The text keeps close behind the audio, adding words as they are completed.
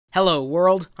Hello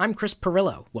world, I'm Chris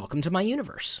Perillo. Welcome to my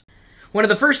universe. One of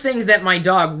the first things that my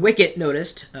dog Wicket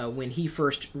noticed when he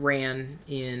first ran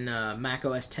in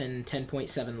macOS 10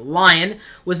 10.7 Lion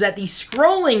was that the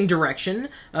scrolling direction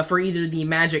for either the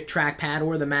Magic Trackpad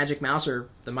or the Magic Mouse or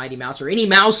the Mighty Mouse or any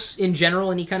mouse in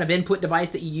general, any kind of input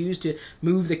device that you use to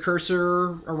move the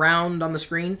cursor around on the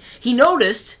screen, he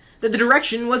noticed that the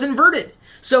direction was inverted.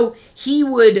 So he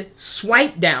would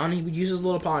swipe down, he would use his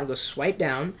little paw and go swipe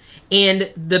down,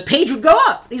 and the page would go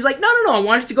up. He's like, no, I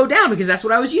want it to go down because that's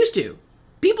what I was used to.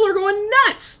 People are going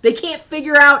nuts. They can't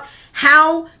figure out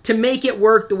how to make it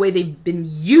work the way they've been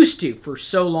used to for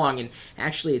so long. And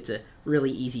actually, it's a really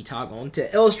easy toggle. And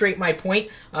to illustrate my point,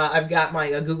 I've got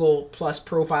my Google Plus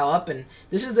profile up, and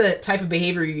this is the type of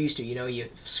behavior you're used to. You know, you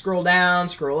scroll down,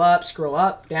 scroll up,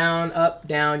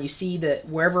 down. You see that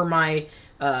wherever my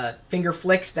finger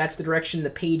flicks, that's the direction the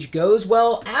page goes.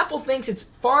 Well, Apple thinks it's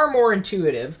far more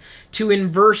intuitive to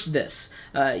inverse this,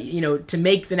 to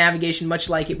make the navigation much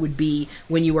like it would be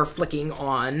when you are flicking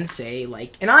on, say,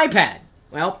 like an iPad.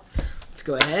 Well, let's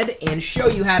go ahead and show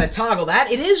you how to toggle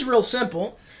that. It is real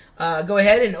simple. Go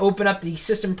ahead and open up the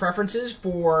system preferences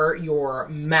for your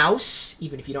mouse,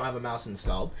 even if you don't have a mouse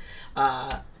installed.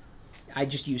 I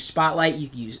just use Spotlight. You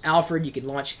can use Alfred. You can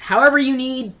launch however you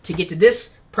need to get to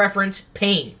this preference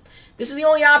pane. This is the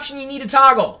only option you need to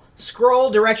toggle.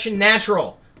 Scroll direction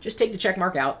natural. Just take the check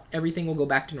mark out. Everything will go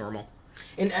back to normal.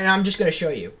 And I'm just going to show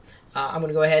you. I'm going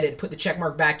to go ahead and put the check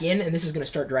mark back in, and this is going to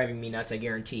start driving me nuts, I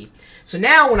guarantee. So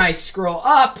now when I scroll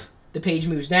up, the page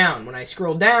moves down. When I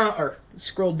scroll down,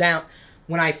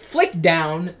 when I flick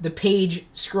down, the page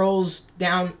scrolls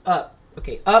down, up.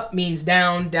 Okay, up means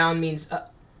down means up.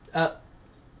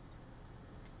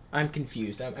 I'm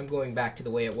confused. I'm going back to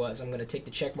the way it was. I'm going to take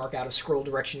the check mark out of scroll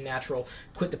direction natural,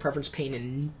 quit the preference pane,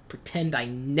 and pretend I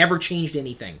never changed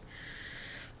anything.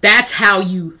 That's how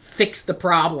you fix the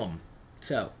problem.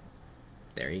 So,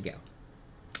 there you go.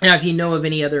 Now, if you know of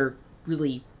any other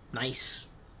really nice,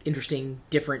 interesting,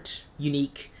 different,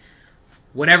 unique,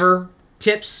 whatever,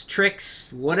 tips, tricks,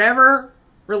 whatever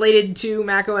related to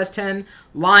macOS 10,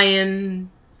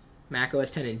 Lion, macOS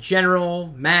 10 in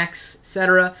general, Macs,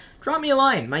 etc., drop me a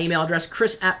line. My email address,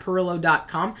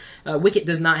 chris@perillo.com. Wicket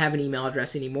does not have an email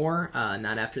address anymore,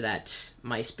 not after that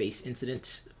MySpace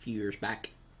incident a few years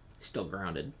back. Still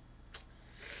grounded.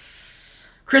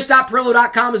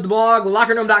 chris.perillo.com is the blog,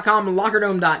 lockerdome.com, and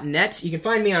lockerdome.net. You can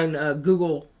find me on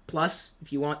Google Plus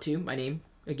if you want to. My name,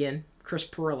 again, Chris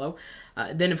Perillo.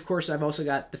 Then, of course, I've also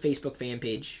got the Facebook fan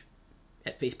page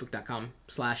at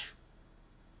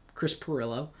facebook.com/Chris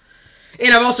Perillo.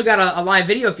 And I've also got a live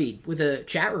video feed with a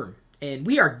chat room. And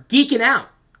we are geeking out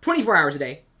 24 hours a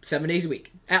day, 7 days a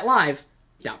week at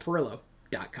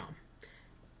live.perillo.com.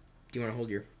 Do you want to hold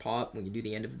your paw up when you do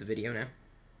the end of the video now?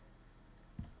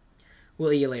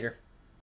 We'll see you later.